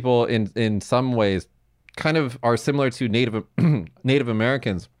Japanese people in some ways kind of are similar to Native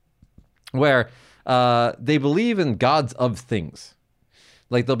Americans, where they believe in gods of things.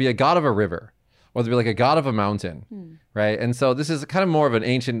 Like there'll be a god of a river, or there'll be like a god of a mountain, right? And so this is kind of more of an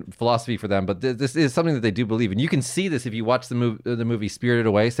ancient philosophy for them, but this is something that they do believe. And you can see this if you watch the movie Spirited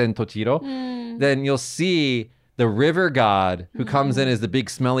Away, Sen Tochiro. Then you'll see the river god who comes in as the big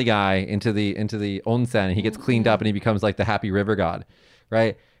smelly guy into the onsen, and he gets cleaned up and he becomes like the happy river god,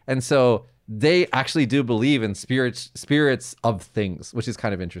 right? And so they actually do believe in spirits of things, which is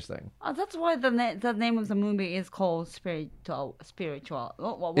kind of interesting. That's why the name of the movie is called Spiritual.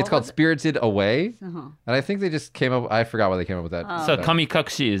 It's called Spirited Away, Uh-huh. and I think they just came up. I forgot why they came up with that. So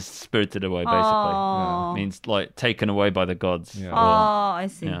kamikakushi is spirited away, basically. Oh. Means like taken away by the gods. Yeah. Or- Oh, I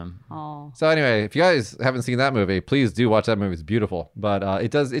see. Yeah. Oh. So anyway, if you guys haven't seen that movie, please do watch that movie. It's beautiful, but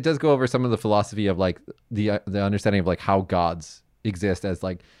it does go over some of the philosophy of like the understanding of like how gods exist as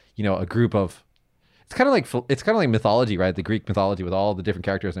like a group of. It's kind of like mythology, right? The Greek mythology with all the different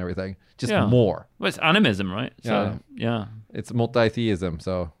characters and everything. Just Yeah. more. Well, it's animism, right? So, yeah. It's multi-theism.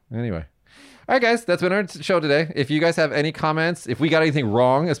 So anyway. All right, guys, that's been our show today. If you guys have any comments, if we got anything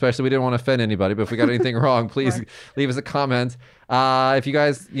wrong, especially we didn't want to offend anybody, but if we got anything wrong, please leave us a comment. If you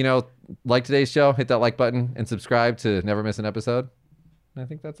guys, like today's show, hit that like button and subscribe to never miss an episode. I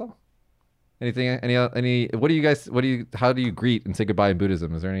think that's all. Anything? How do you greet and say goodbye in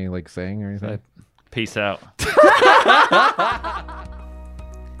Buddhism? Is there any like saying or anything? Peace out.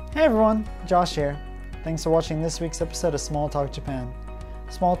 Hey everyone, Josh here. Thanks for watching this week's episode of Small Talk Japan.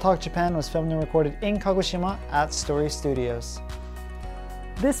 Small Talk Japan was filmed and recorded in Kagoshima at Story Studios.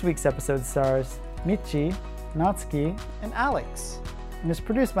 This week's episode stars Michi, Natsuki, and Alex, and is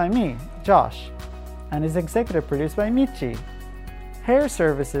produced by me, Josh, and is executive produced by Michi. Hair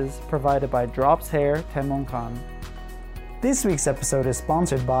services provided by Drops Hair Tenmonkan. This week's episode is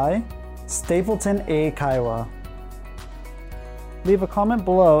sponsored by Stapleton A. Kaiwa. Leave a comment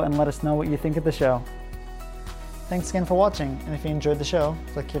below and let us know what you think of the show. Thanks again for watching, and if you enjoyed the show,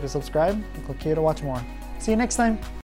 click here to subscribe and click here to watch more. See you next time!